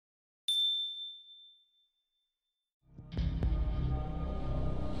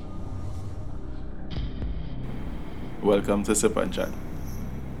Welcome to Sip and Chat,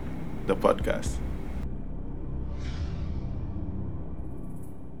 the podcast.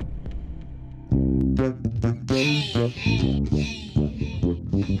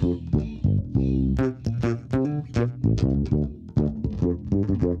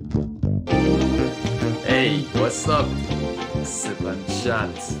 Hey, what's up? Sip and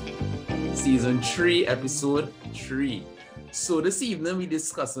Chat, Season 3, Episode 3. So this evening we're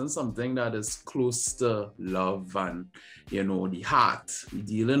discussing something that is close to love and, the heart. We're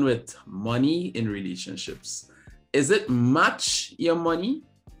dealing with money in relationships. Is it match your money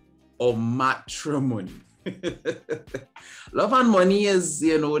or matrimony? Love and money is,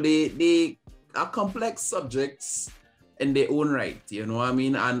 they are complex subjects in their own right, I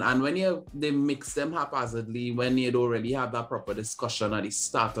mean? And when they mix them haphazardly, when you don't really have that proper discussion at the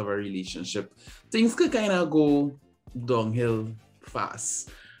start of a relationship, things could kind of go downhill fast,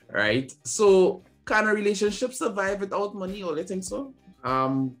 right? So can a relationship survive without money? Or you think so?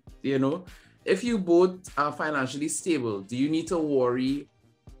 If you both are financially stable, do you need to worry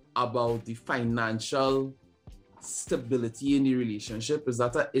about the financial stability in the relationship? Is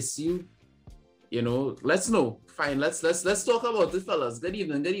that an issue? Let's know. Fine, let's talk about it, fellas. Good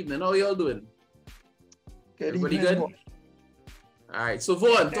evening. How y'all doing? Everybody good? All right. So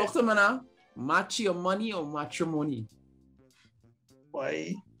Vaughan, talk to me now. Match your money or matrimony?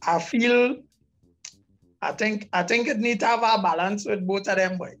 Boy, I think it needs to have a balance with both of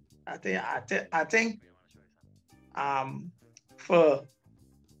them, boy. I think for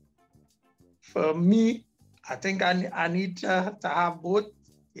me, I think I need to have both.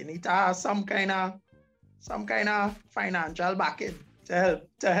 You need to have some kind of financial backing to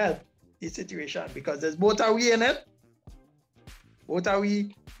help the situation, because there's both are we in it. Both are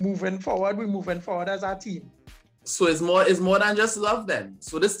we moving forward. We're moving forward as a team. So it's more than just love then.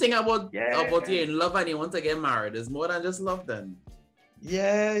 So this thing about you're in love and you want to get married is more than just love then.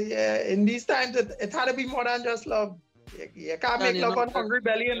 Yeah. In these times, it had to be more than just love. You can't make love on hungry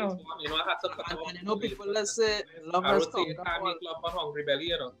belly, I have people that say love has come. You can't make love on hungry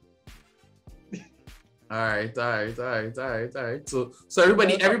belly, All right. So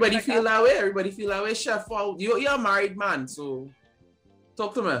everybody feel that way. Everybody feel that way. Chef, you're a married man, so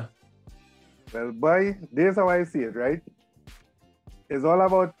talk to me. Well, boy, this is how I see it, right? It's all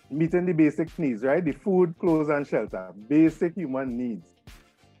about meeting the basic needs, right? The food, clothes, and shelter. Basic human needs.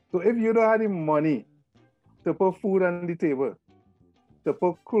 So if you don't have the money to put food on the table, to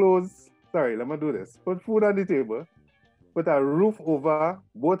put clothes, put food on the table, put a roof over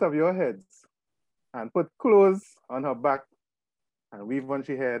both of your heads, and put clothes on her back, and weave on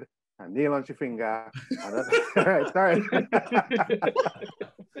she head, and nail on she finger. All right.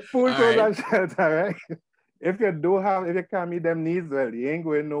 Food, clothes, and shelter, right? If you can't meet them needs, well, you ain't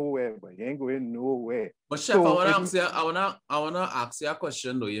going nowhere, but you ain't going nowhere. But Chef, I wanna ask you a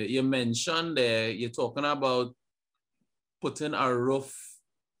question though. You mentioned there you're talking about putting a roof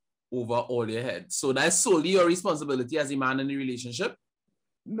over all your head. So that's solely your responsibility as a man in the relationship?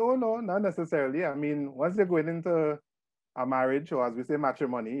 No, not necessarily. I mean, once you're going into a marriage, or as we say,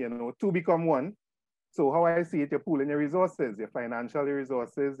 matrimony, two become one. So how I see it, you're pooling your resources, your financial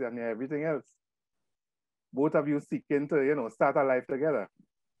resources, and everything else. Both of you seeking to, start a life together.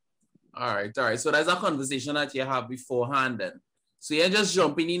 All right. So there's a conversation that you have beforehand then. So you're just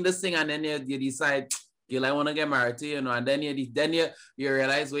jumping in this thing and then you decide you want to get married to, and then you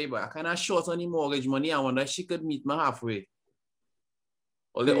realize, wait, but I kind of short on the mortgage money. I wonder if she could meet me halfway.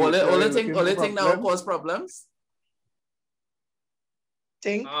 Only thing that will cause problems?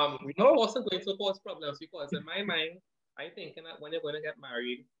 We wasn't going to cause problems, because in my mind, I'm thinking that when you're going to get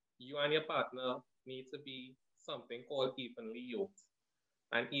married, you and your partner need to be something called evenly yoked.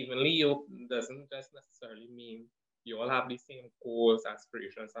 And evenly yoked doesn't just necessarily mean you all have the same goals,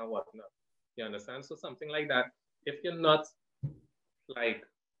 aspirations, and whatnot. You understand? So something like that, if you're not like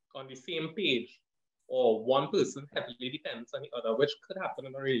on the same page, or one person heavily depends on the other, which could happen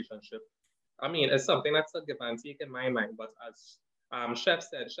in a relationship. I mean, it's something that's a give and take in my mind. But as Chef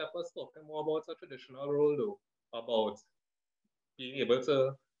said, Chef was talking more about a traditional role though, about being able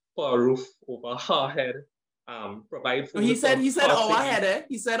to put a roof over her head, provide food. He said our head, eh?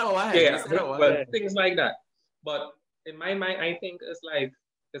 He said our head. Yeah, things like that. But in my mind, I think it's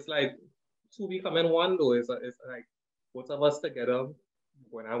like two becoming one though. It's like both of us together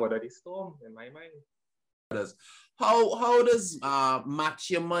going out weather the storm, in my mind. How does match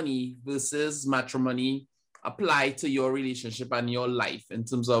your money versus matrimony apply to your relationship and your life in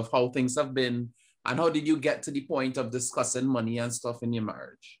terms of how things have been, and how did you get to the point of discussing money and stuff in your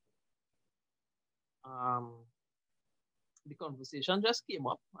marriage? The conversation just came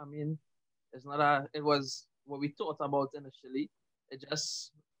up. I mean, it was what we thought about initially. It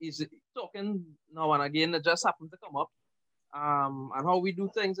just is talking now and again. It just happened to come up. And how we do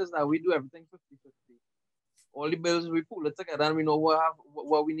things is that we do everything 50-50. All the bills, we pull it together and we know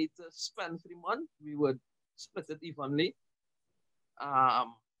what we need to spend for the month. We would split it evenly.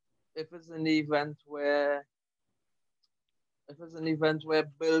 If it's an event where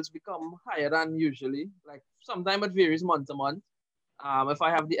bills become higher than usually, like sometimes it varies month to month. If I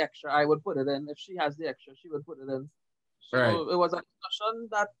have the extra, I would put it in. If she has the extra, she would put it in. So Right. it was a discussion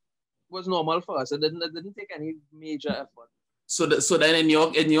that was normal for us. It didn't take any major effort. So then in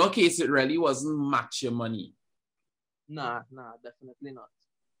your case, it really wasn't match your money. Nah, definitely not.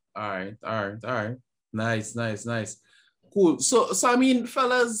 All right. Nice. Cool. So I mean,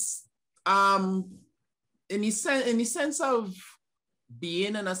 fellas, in the sense of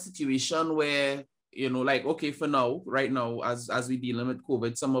being in a situation where, you know, like, okay, for now, right now, as we dealing with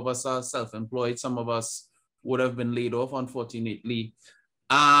COVID, some of us are self-employed, some of us would have been laid off, unfortunately.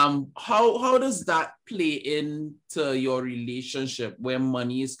 How does that play into your relationship where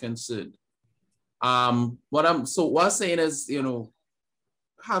money is concerned? What I'm saying is, you know,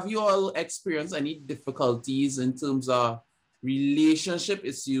 have you all experienced any difficulties in terms of relationship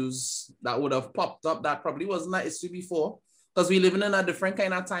issues that would have popped up that probably wasn't an issue before? Because we're living in a different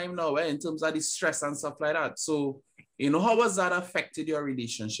kind of time now, in terms of the stress and stuff like that. So, you know, how has that affected your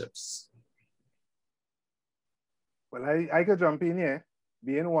relationships? Well, I could jump in here.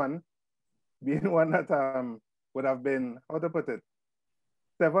 Being one that would have been, how to put it,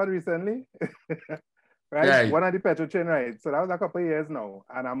 severed recently, right? One of the petrol chain rides. So that was a couple of years now.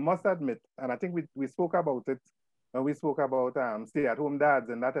 And I must admit, and I think we spoke about it when we spoke about stay-at-home dads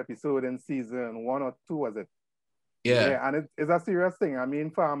in that episode in season 1 or 2, was it? Yeah, and it's a serious thing. I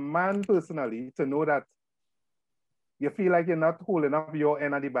mean, for a man personally, to know that you feel like you're not holding up your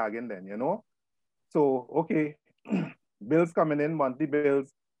end of the bargain then, you know? So, okay, bills coming in, monthly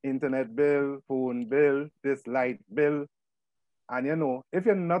bills, internet bill, phone bill, this light bill. And, you know, if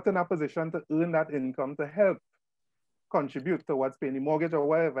you're not in a position to earn that income to help contribute towards paying the mortgage or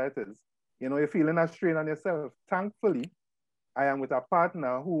whatever it is, you know, you're feeling a strain on yourself. Thankfully, I am with a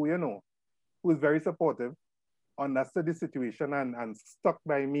partner who, you know, who is very supportive, understood the situation and stuck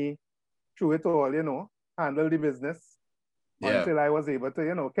by me through it all, you know, handle the business until I was able to,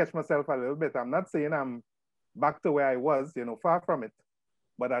 you know, catch myself a little bit. I'm not saying I'm back to where I was, you know, far from it,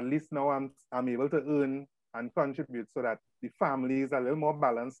 but at least now I'm able to earn and contribute so that the family is a little more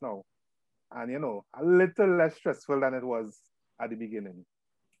balanced now and, you know, a little less stressful than it was at the beginning.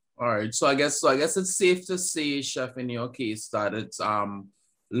 All right. So I guess it's safe to say, Chef, in your case, that it's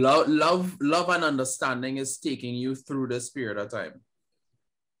love and understanding is taking you through this period of time.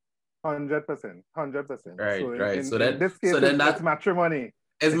 100%. Right. So in this case, it's matrimony.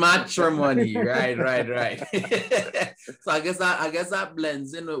 It's matrimony, right. So I guess that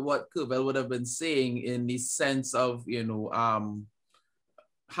blends in with what Kerwell would have been saying in the sense of, you know,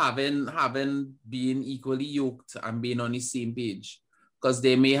 having being equally yoked and being on the same page. Because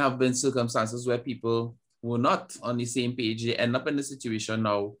there may have been circumstances where people were not on the same page. They end up in the situation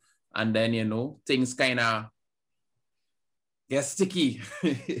now, and then, you know, things kind of get sticky.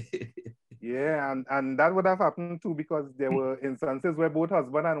 Yeah, and that would have happened too because there were instances where both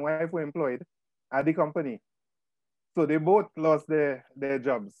husband and wife were employed at the company. So they both lost their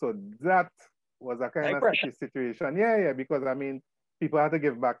jobs. So that was a kind of sticky situation. Yeah, because I mean, people had to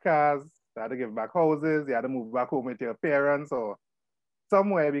give back cars, they had to give back houses, you had to move back home with your parents or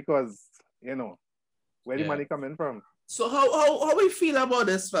somewhere because, you know, where the money coming from. So how we feel about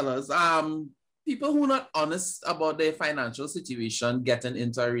this, fellas? People who are not honest about their financial situation getting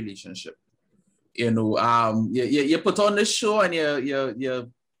into a relationship. You know, you put on this show and you're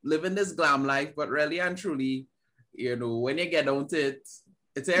living this glam life, but really and truly, you know, when you get down to it,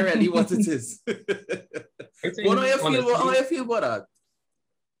 it's really what it is. How you feel about that?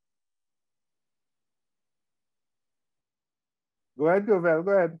 Go ahead, Kerwell,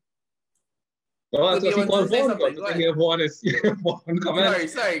 go ahead. Well, that's what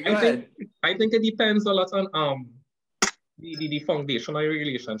Sorry, go ahead. I think it depends a lot on the foundation of your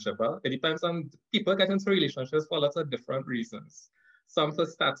relationship. It depends on people get into relationships for lots of different reasons. Some for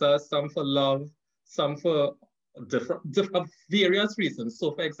status, some for love, some for different various reasons.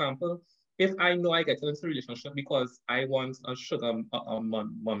 So, for example, if I know I get into a relationship because I want a sugar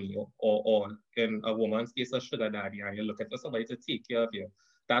mommy or in a woman's case, a sugar daddy, and you're looking for somebody to take care of you,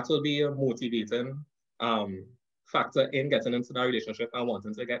 that will be a motivating factor in getting into that relationship and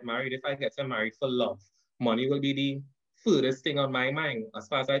wanting to get married. If I get married for love, money will be the furthest thing on my mind. As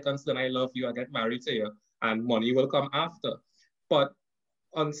far as I'm concerned, I love you, I get married to you, and money will come after. But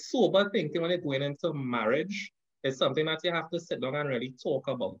on sober thinking when you're going into marriage is something that you have to sit down and really talk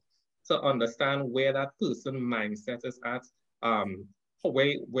about to understand where that person mindset is at,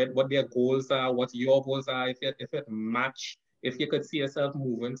 what their goals are, what your goals are, if it match, if you could see yourself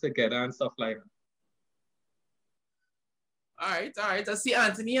moving together and stuff like that. All right. I see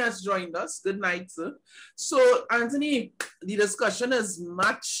Anthony has joined us. Good night, sir. So, Anthony, the discussion is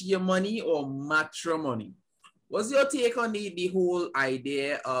match your money or matrimony. What's your take on the whole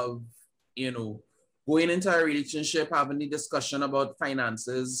idea of, going into a relationship, having the discussion about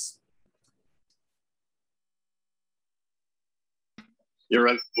finances? You're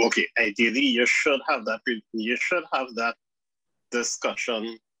right. Okay, ideally, you should have that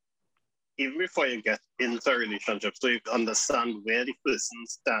discussion even before you get into a relationship, so you understand where the person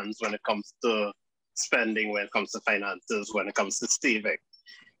stands when it comes to spending, when it comes to finances, when it comes to saving.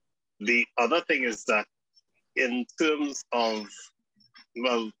 The other thing is that in terms of,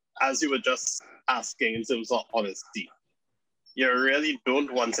 as you were just asking, in terms of honesty, you really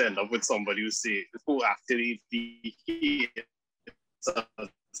don't want to end up with somebody who actually behaves as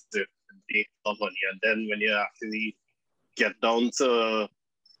if they have money, and then when you actually get down to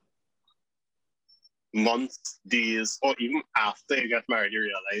months, days, or even after you get married, you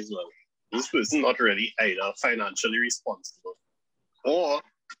realize, well, this person not really either financially responsible, or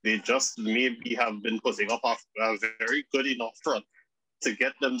they just maybe have been putting up a very good enough front to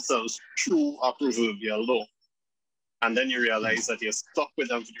get themselves through a proverbial low. And then you realize that you're stuck with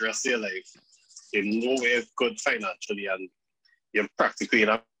them for the rest of your life. You're nowhere good financially, and you're practically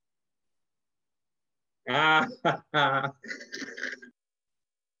not. And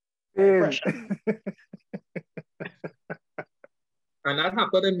that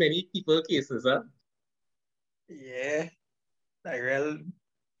happened in many people cases, huh? Yeah,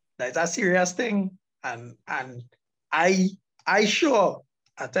 that's a serious thing. And I'm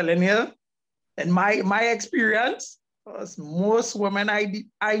telling you, in my experience, because most women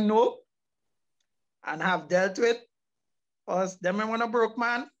I know and have dealt with, because them want a broke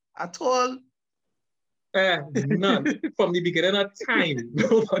man at all. None. From the beginning of time,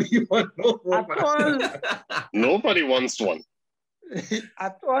 nobody wants no broke man. Nobody wants one.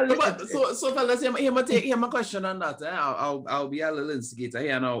 At all. So fellas, take him a question on that. I'll be a little instigator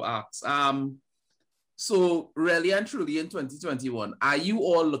here and I'll ask. So really and truly in 2021, are you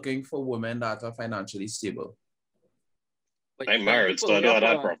all looking for women that are financially stable? I'm married, so I don't have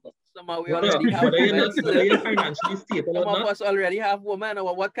that problem. Some of we already have women. Some of us already have women.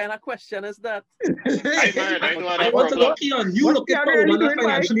 Or what kind of question is that? I'm married, I don't have I that want to problem. know, Keon, you looking for a woman that's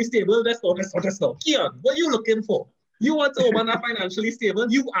financially stable? Let's go. Keon, what are you looking for? You want a woman that's financially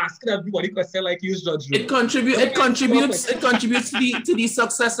stable? You ask everybody question like you judge. It contributes to the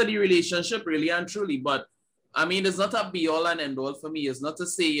success of the relationship, really and truly. But I mean, it's not a be all and end all for me. It's not to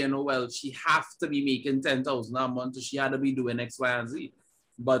say, well, she have to be making 10,000 a month, or she had to be doing X, Y, and Z.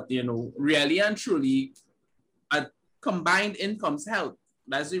 But really and truly, a combined incomes help.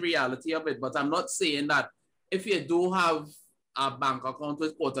 That's the reality of it. But I'm not saying that if you do have a bank account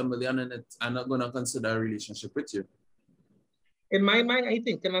with $250,000 in it, I'm not going to consider a relationship with you. In my mind, I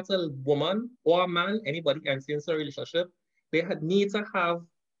think that a woman or a man, anybody entering a relationship, they need to have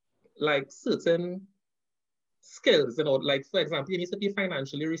like certain skills, like for example, you need to be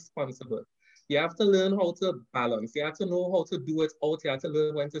financially responsible. You have to learn how to balance. You have to know how to do it out. You have to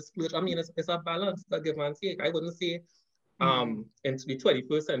learn when to splurge. I mean, it's a balance, a give and take. I wouldn't say into the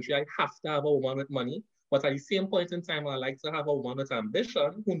 21st century, I have to have a woman with money. But at the same point in time, I like to have a woman with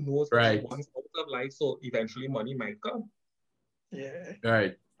ambition who knows what she wants out of life. So eventually money might come. Yeah.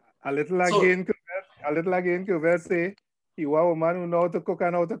 Right. A little again, Cuvette say, you are a woman who know how to cook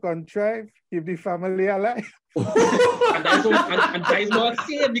and how to contrive, keep the family alive. and that is not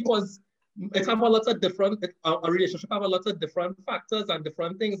saying, because it have a lot of different, a relationship have a lot of different factors and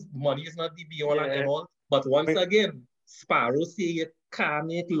different things. Money is not the be all and all. But once again, Sparrow say you can't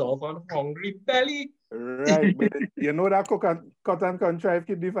make love on hungry belly. Right, but you know that cut and contrive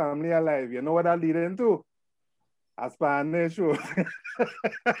keep the family alive. You know what that lead into? A Spanish show.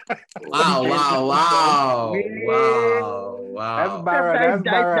 Wow. That's Baron.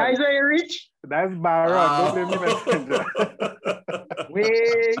 That's where you reach. That's Baron. Wow. Don't blame me, messenger.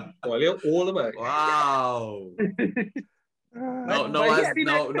 Wait. All about. Wow.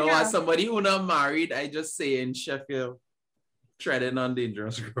 No, as somebody who not married, I just say in Sheffield, treading on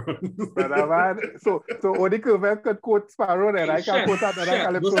dangerous ground. So Odi Cuvette could quote Sparrow then. I can quote another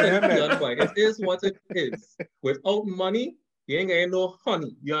Calypsonian then. It is what it is. Without money, you ain't getting no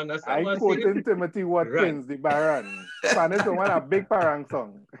honey. You understand I quoting Timothy Watkins, the Baron. Spanish one a big parang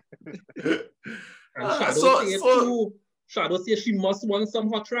song. And Shadow says she must want some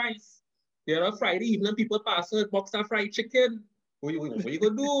hot rice. There on Friday evening, people pass her a box of fried chicken. What you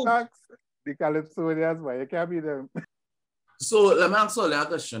gonna do? Facts. The Calypsonians, man, you can't be them. So let me ask you a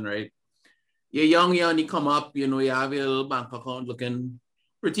question, right? You're young, you come up, you have your little bank account looking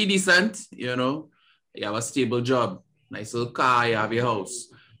pretty decent, you have a stable job, nice little car, you have your house,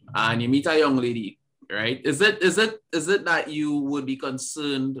 and you meet a young lady, right? Is it that you would be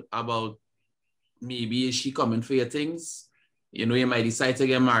concerned about maybe is she coming for your things? You might decide to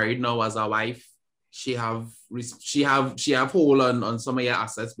get married now as a wife. She have hold on some of your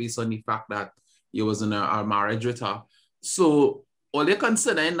assets based on the fact that you was in a marriage with her. So all you're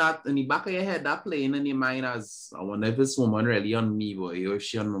considering that in the back of your head, that playing in your mind as, I wonder if this woman really on me, boy, or if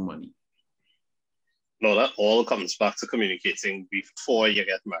she on my money. No, that all comes back to communicating before you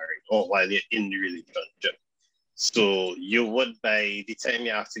get married or while you're in the relationship. So you would, by the time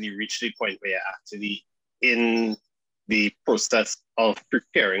you actually reach the point where you're actually in the process of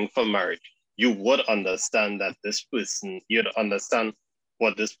preparing for marriage, you would understand that this person, you'd understand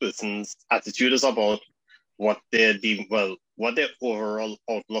what this person's attitude is about, what their overall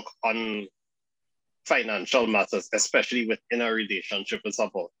outlook on financial matters, especially within a relationship, is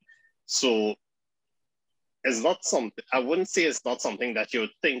about. So it's not something, I wouldn't say it's not something that you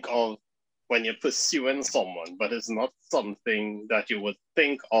would think of when you're pursuing someone, but it's not something that you would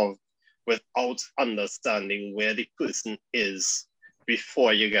think of without understanding where the person is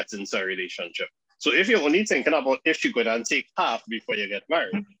before you get into a relationship. So if you're only thinking about if you go and take half before you get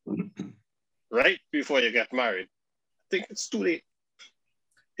married, right before you get married, I think it's too late.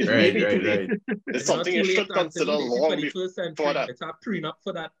 It may be too late. It's something you should consider long before that. It's a prenup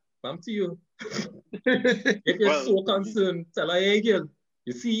for that. Come to you. If you're so concerned, tell her, hey, girl,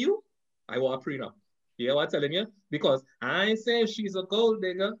 you see you? I want a prenup. You hear what I'm telling you? Because I ain't saying she's a gold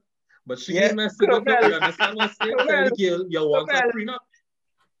digger, but she ain't messing with me. You understand what I'm saying? Tell the girl you want a prenup.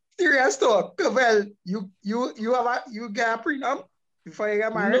 Serious talk. Well, you get a prenup before you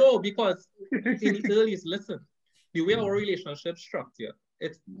get married? No, because in the earliest, listen, the way our relationship structured,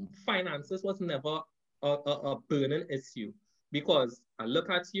 finances was never a burning issue. Because I look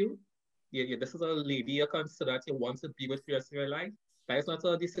at you, this is a lady you consider that you want to be with for the rest of your life. That is not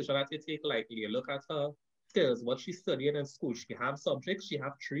a decision that you take lightly. You look at her skills, what she's studying in school. She have subjects, she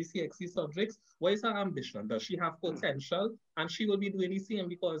have 3 CXC subjects. What is her ambition? Does she have potential? And she will be doing the same,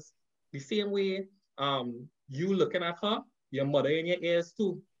 because the same way you looking at her, your mother in your ears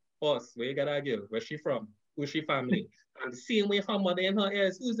too. Us, where you got that girl? Where's she from? Who's she family? And the same way her mother in her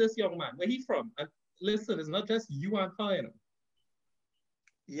ears, who's this young man? Where he from? And listen, it's not just you and her,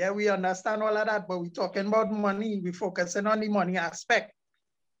 Yeah, we understand all of that, but we're talking about money. We're focusing on the money aspect.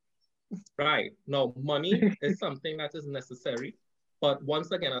 Right. Now, money is something that is necessary. But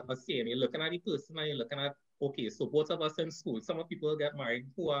once again, I'm saying, you're looking at the person and you're looking at, okay, so both of us in school, some people get married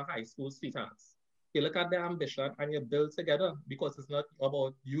who are high school sweethearts. You look at their ambition and you build together, because it's not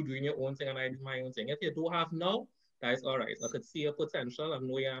about you doing your own thing and I do my own thing. If you don't have now, that is all right. I could see your potential, I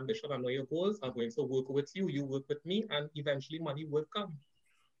know your ambition, I know your goals. I'm going to work with you, you work with me, and eventually money will come.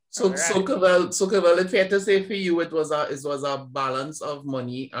 So Cavell, it's fair to say for you it was a balance of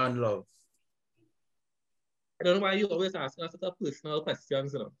money and love. I don't know why you always ask us personal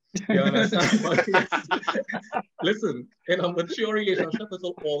questions, You understand? Listen, in a mature relationship, it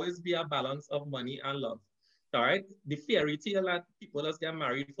will always be a balance of money and love. All right? The fairy tale that people just get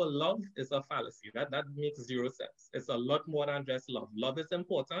married for love is a fallacy. That makes zero sense. It's a lot more than just love. Love is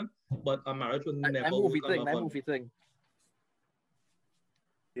important, but a marriage will never work on love. Movie thing.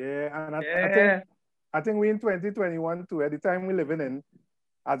 Yeah, and I think we in 2021 too, at the time we're living in,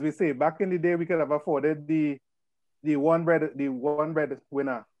 as we say, back in the day we could have afforded the one bread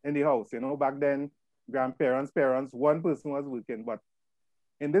winner in the house. Back then, grandparents, parents, one person was working. But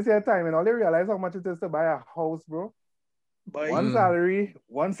in this year time, and all they realize how much it is to buy a house, bro. One salary,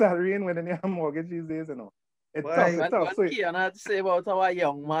 and when you have a mortgage these days, It's tough. So Kian had to say about our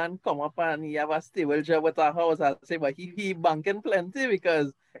young man come up and he have a stable job with a house. I say, but he banking plenty,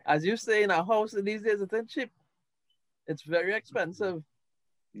 because as you say, in a house these days it's cheap. It's very expensive.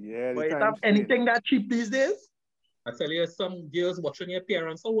 Yeah. But you have anything that cheap these days? I tell you, some girls watching your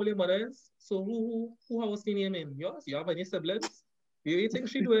parents, how old your mother is. So who house the name in? Yours? You have any siblings? What do you think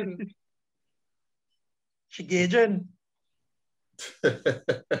she doing? She gauging.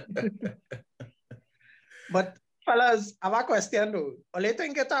 But fellas, I have a question though. Only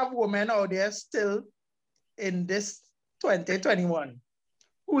think you have women out there still in this 2021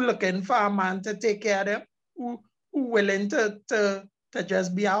 who looking for a man to take care of them, who willing to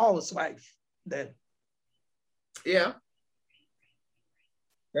just be a housewife then. Yeah.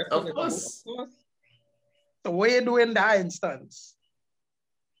 Of course. So what you do in that instance?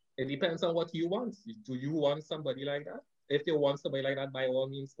 It depends on what you want. Do you want somebody like that? If you want somebody like that, by all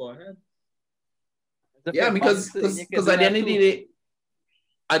means, go ahead. Yeah, because at the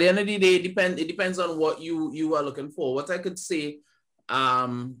end of the day, it depends on what you are looking for. What I could say,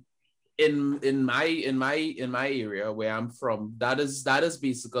 in my area where I'm from, that is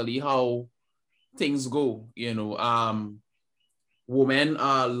basically how things go. Women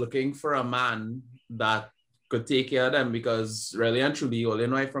are looking for a man that could take care of them, because really and truly, all you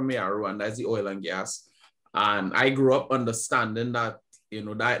know from Meru, and that's the oil and gas. And I grew up understanding that,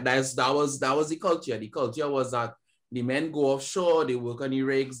 that was the culture. The culture was that the men go offshore, they work on the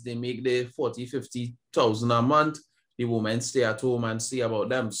rigs, they make the 40,000-50,000 a month. The women stay at home and see about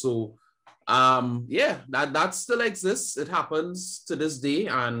them. So, that still exists. It happens to this day,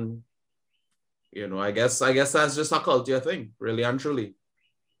 and I guess that's just a culture thing, really and truly.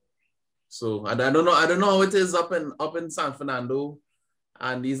 So I don't know how it is up in San Fernando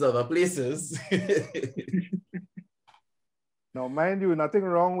and these other places. Now, mind you, nothing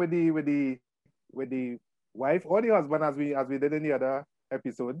wrong with the wife or the husband, as we did in the other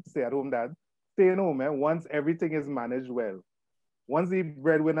episode, stay at home dad, staying home, man, once everything is managed well. Once the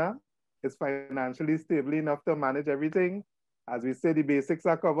breadwinner is financially stable enough to manage everything, as we say, the basics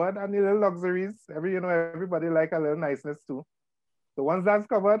are covered, and the little luxuries, everybody like a little niceness too. So once that's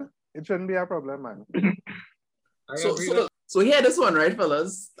covered, it shouldn't be a problem, man. So hear this one, right,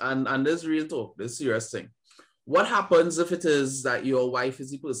 fellas? And this real talk, this serious thing. What happens if it is that your wife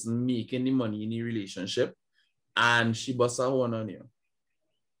is the person making the money in the relationship and she busts a horn on you?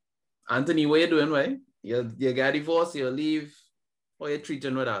 Anthony, what you doing, right? You get divorced, you leave, or you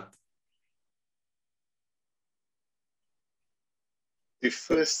treating with that? The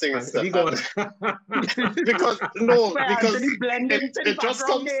first thing is that it just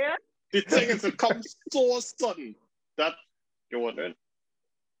comes. The thing is, it comes so sudden that you're wondering.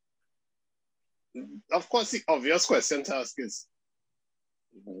 Of course, the obvious question to ask is,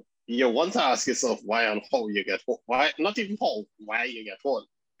 you want to ask yourself why and how you get home. Why, not even how, why you get home.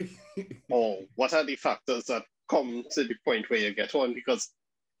 Or what are the factors that come to the point where you get home? Because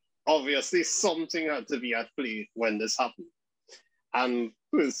obviously something had to be at play when this happened. And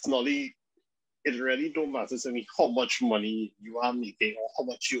personally, it really don't matter to me how much money you are making or how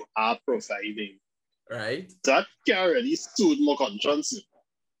much you are providing. Right. That can really soothe my conscience.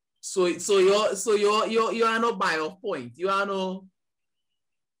 So you're no buy off point. You can't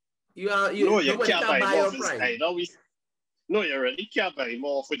buy your pride. No, you really can't buy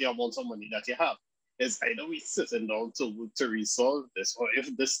more for the amount of money that you have. It's either we sitting down to resolve this, or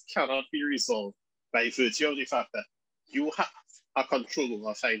if this cannot be resolved by virtue of the fact that you have a control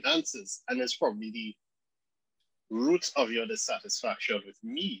over finances, and it's probably the root of your dissatisfaction with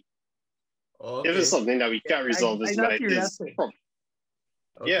me. Okay. If it's something that we can resolve, is like this problem.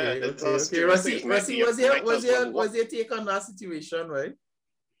 Okay, yeah, okay. Rusty, was your take on that situation, right?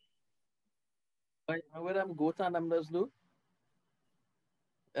 What them goat and them does do?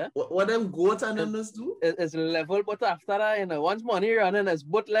 Eh? What them goat and them does do? It's level, but after that, once money running, it's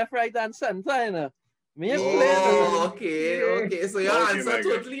both left, right, and center, Okay. So your answer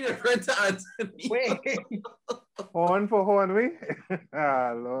totally different to Anthony. Horn for horn, we?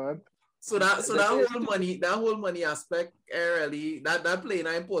 Lord. So that whole money aspect, really, that playing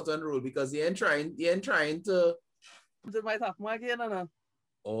an important role, because he ain't trying to. It might happen again, no?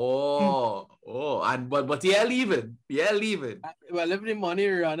 But you're leaving. Well, if the money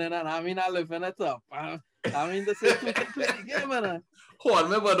running, and I live in the top. The same two can play the game, man.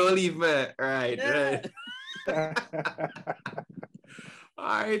 Hold me, but don't leave me. Right.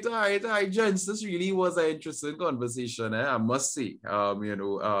 All right, gents. This really was an interesting conversation, I must say.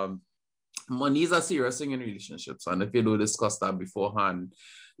 Money is a serious thing in relationships, and if you don't discuss that beforehand,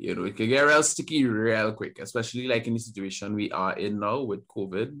 it can get real sticky real quick, especially like in the situation we are in now with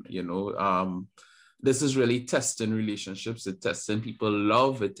COVID. This is really testing relationships. It's testing people's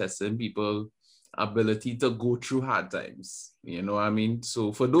love. It's testing people's ability to go through hard times. You know what I mean?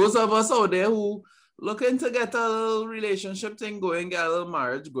 So for those of us out there who looking to get a little relationship thing going, get a little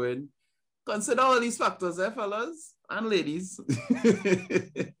marriage going, consider all these factors, fellas and ladies.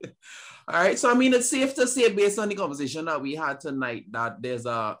 All right. So it's safe to say, based on the conversation that we had tonight, that there's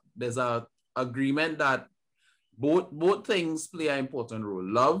a agreement that both things play an important role.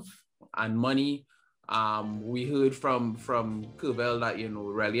 Love and money. We heard from Kervel that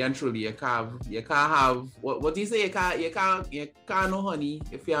really and truly you can't have what do you say? You can't no honey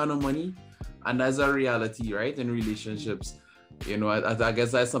if you have no money, and that's a reality, right, in relationships. You know, I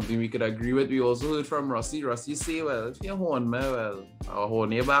guess that's something we could agree with. We also heard from Rossi. Rossi say, well, if you horn me, well, I'll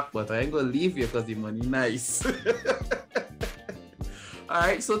horn you back, but I ain't gonna leave you because the money nice. All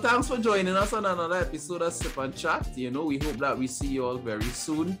right, so thanks for joining us on another episode of Sip and Chat. You know, we hope that we see you all very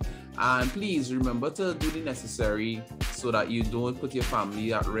soon. And please remember to do the necessary so that you don't put your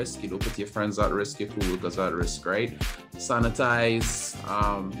family at risk, you don't put your friends at risk, your co-workers at risk, right? Sanitize,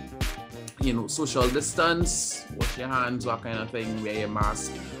 you know, social distance, wash your hands, that kind of thing, wear your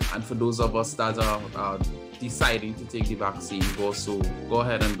mask. And for those of us that are deciding to take the vaccine, go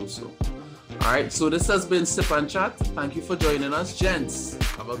ahead and do so. All right, so this has been Sip and Chat. Thank you for joining us, gents.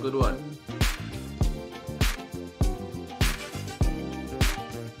 Have a good one.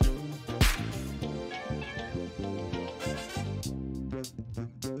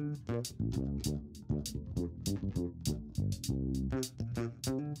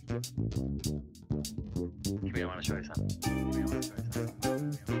 You may want to show you something.